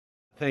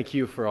Thank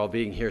you for all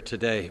being here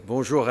today.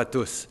 Bonjour à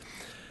tous.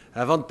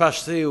 Avant de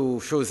passer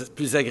aux choses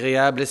plus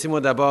agréables, laissez-moi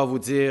d'abord vous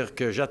dire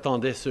que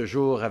j'attendais ce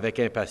jour avec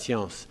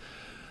impatience.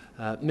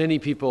 Many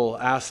people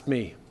asked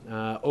me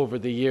over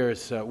the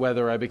years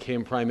whether I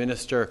became Prime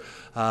Minister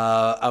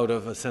out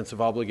of a sense of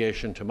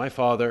obligation to my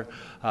father,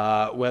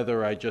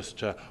 whether I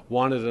just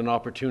wanted an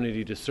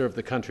opportunity to serve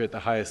the country at the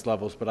highest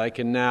levels. But I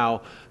can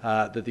now,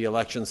 that the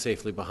election's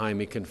safely behind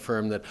me,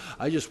 confirm that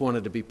I just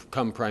wanted to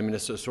become Prime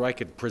Minister so I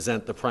could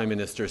present the Prime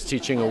Minister's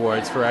Teaching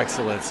Awards for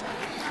Excellence.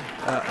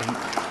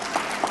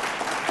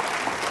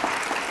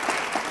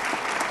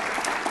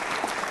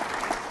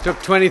 Took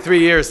 23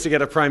 years to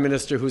get a Prime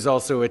Minister who's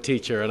also a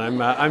teacher,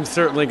 and I'm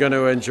certainly going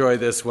to enjoy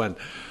this one.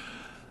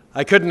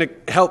 I couldn't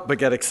help but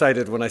get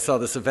excited when I saw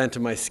this event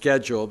in my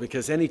schedule,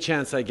 because any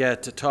chance I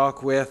get to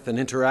talk with and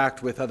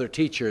interact with other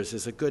teachers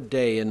is a good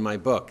day in my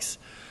books.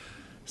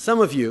 Some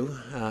of you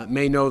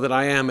may know that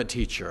I am a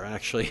teacher.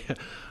 Actually,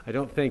 I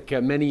don't think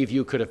many of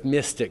you could have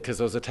missed it, because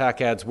those attack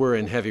ads were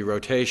in heavy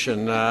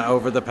rotation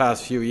over the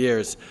past few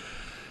years.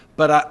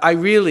 But I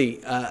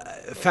really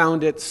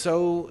found it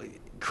so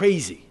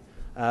crazy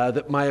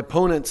that my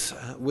opponents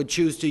would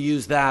choose to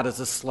use that as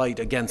a slight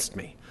against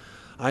me.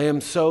 I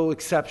am so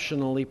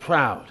exceptionally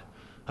proud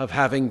of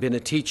having been a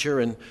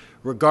teacher, and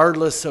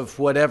regardless of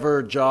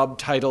whatever job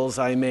titles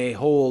I may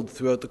hold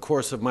throughout the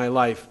course of my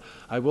life,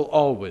 I will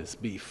always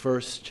be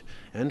first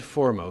and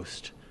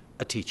foremost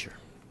a teacher.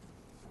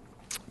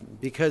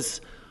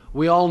 Because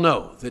we all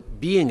know that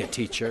being a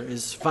teacher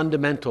is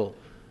fundamental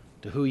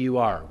to who you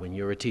are when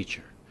you're a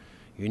teacher.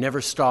 You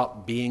never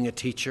stop being a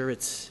teacher,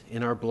 it's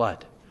in our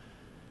blood.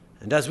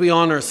 And as we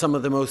honor some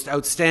of the most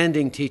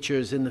outstanding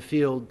teachers in the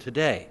field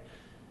today,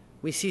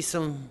 we see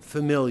some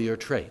familiar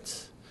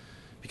traits.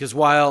 Because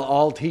while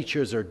all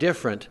teachers are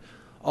different,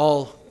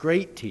 all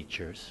great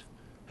teachers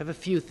have a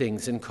few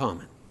things in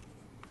common.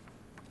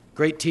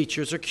 Great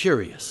teachers are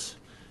curious.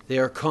 They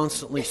are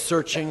constantly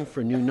searching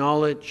for new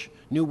knowledge,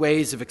 new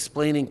ways of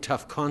explaining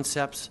tough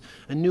concepts,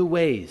 and new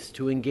ways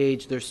to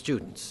engage their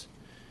students.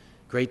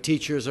 Great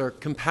teachers are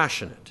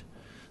compassionate.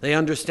 They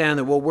understand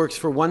that what works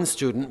for one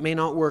student may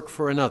not work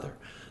for another.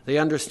 They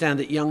understand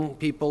that young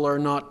people are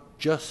not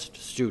just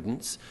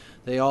students.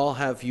 They all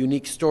have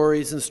unique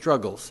stories and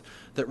struggles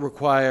that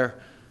require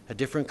a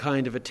different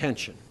kind of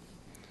attention.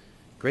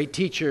 Great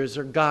teachers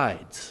are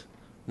guides,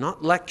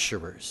 not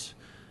lecturers.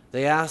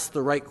 They ask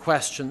the right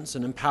questions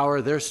and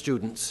empower their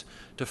students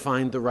to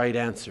find the right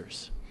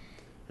answers.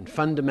 And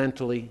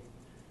fundamentally,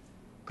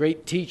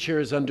 great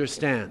teachers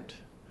understand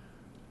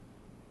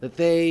that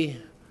they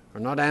are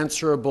not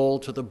answerable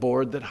to the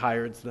board that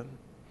hires them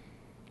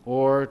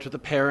or to the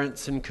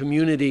parents and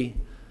community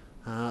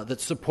that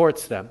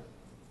supports them.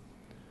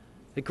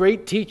 The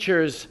great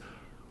teachers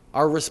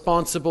are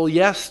responsible,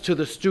 yes, to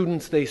the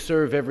students they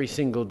serve every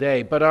single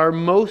day, but are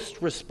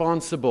most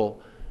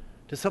responsible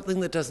to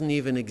something that doesn't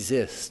even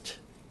exist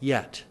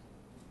yet.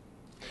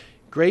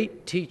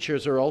 Great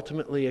teachers are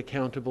ultimately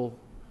accountable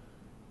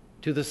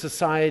to the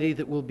society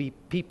that will be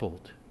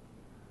peopled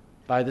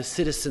by the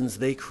citizens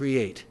they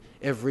create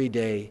every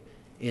day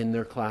in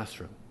their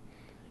classroom.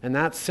 And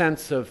that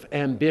sense of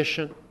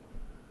ambition,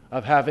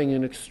 of having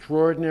an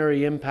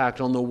extraordinary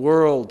impact on the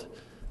world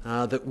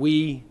that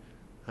we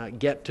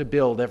get to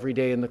build every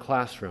day in the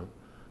classroom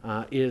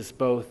is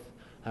both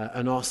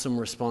an awesome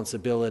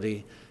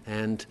responsibility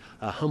and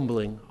a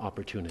humbling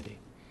opportunity.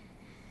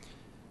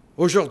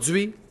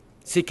 Aujourd'hui,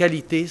 ces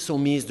qualités sont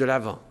mises de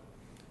l'avant.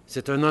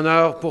 C'est un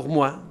honneur pour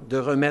moi de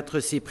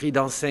remettre ces prix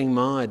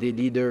d'enseignement à des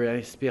leaders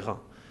inspirants.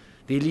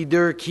 Des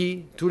leaders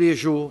qui, tous les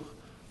jours,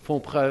 font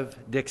preuve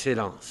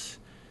d'excellence.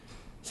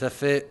 Ça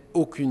fait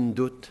aucun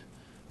doute,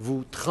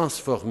 vous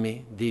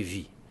transformez des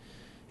vies.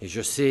 Et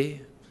je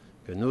sais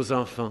que nos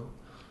enfants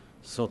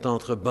sont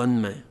entre bonnes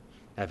mains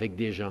avec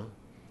des gens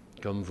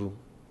comme vous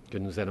que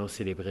nous allons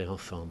célébrer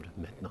ensemble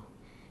maintenant.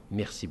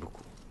 Merci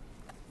beaucoup.